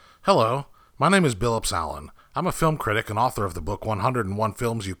Hello, my name is Billups Allen. I'm a film critic and author of the book 101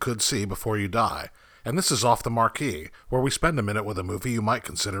 Films You Could See Before You Die, and this is Off the Marquee, where we spend a minute with a movie you might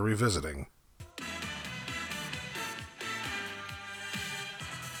consider revisiting.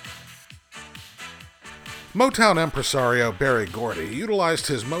 Motown impresario Berry Gordy utilized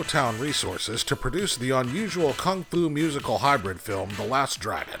his Motown resources to produce the unusual kung fu musical hybrid film The Last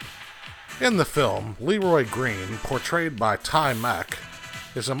Dragon. In the film, Leroy Green, portrayed by Ty Mack,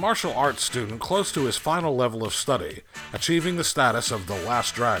 is a martial arts student close to his final level of study, achieving the status of the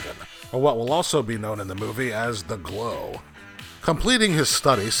Last Dragon, or what will also be known in the movie as the Glow. Completing his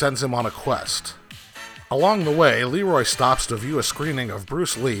study sends him on a quest. Along the way, Leroy stops to view a screening of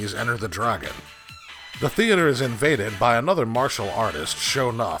Bruce Lee's Enter the Dragon. The theater is invaded by another martial artist,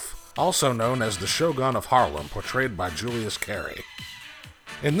 Show Nuff, also known as the Shogun of Harlem, portrayed by Julius Carry.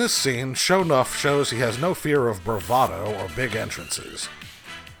 In this scene, Show Nuff shows he has no fear of bravado or big entrances.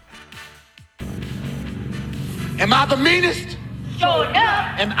 Am I the meanest? Sure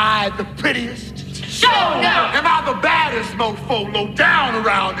enough. Am I the prettiest? Sure enough. Am I the baddest mofo low down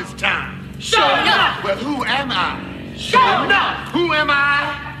around this town? Sure enough. Well, who am I? Sure enough. Who am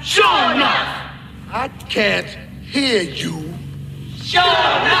I? Sure enough. I can't hear you. Sure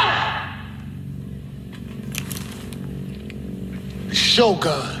enough. The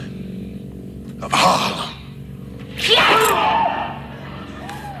Shogun of Harlem.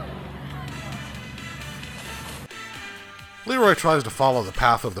 Leroy tries to follow the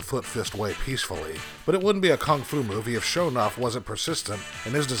path of the Foot Fist Way peacefully, but it wouldn't be a kung fu movie if Show Nuff wasn't persistent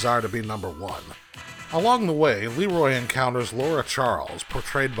in his desire to be number one. Along the way, Leroy encounters Laura Charles,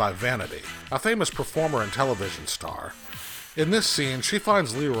 portrayed by Vanity, a famous performer and television star. In this scene, she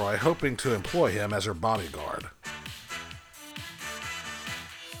finds Leroy hoping to employ him as her bodyguard.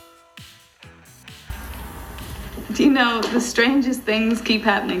 Do you know, the strangest things keep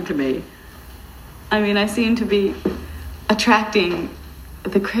happening to me. I mean, I seem to be attracting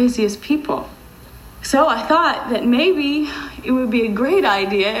the craziest people. So I thought that maybe it would be a great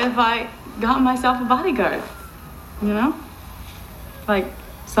idea if I got myself a bodyguard. You know? Like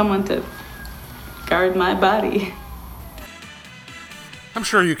someone to guard my body. I'm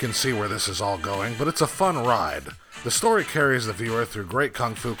sure you can see where this is all going, but it's a fun ride. The story carries the viewer through great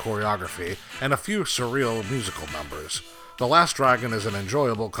kung fu choreography and a few surreal musical numbers. The Last Dragon is an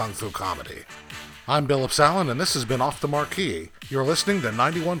enjoyable kung fu comedy. I'm Billups Allen, and this has been Off the Marquee. You're listening to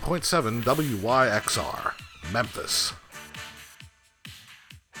 91.7 WYXR, Memphis.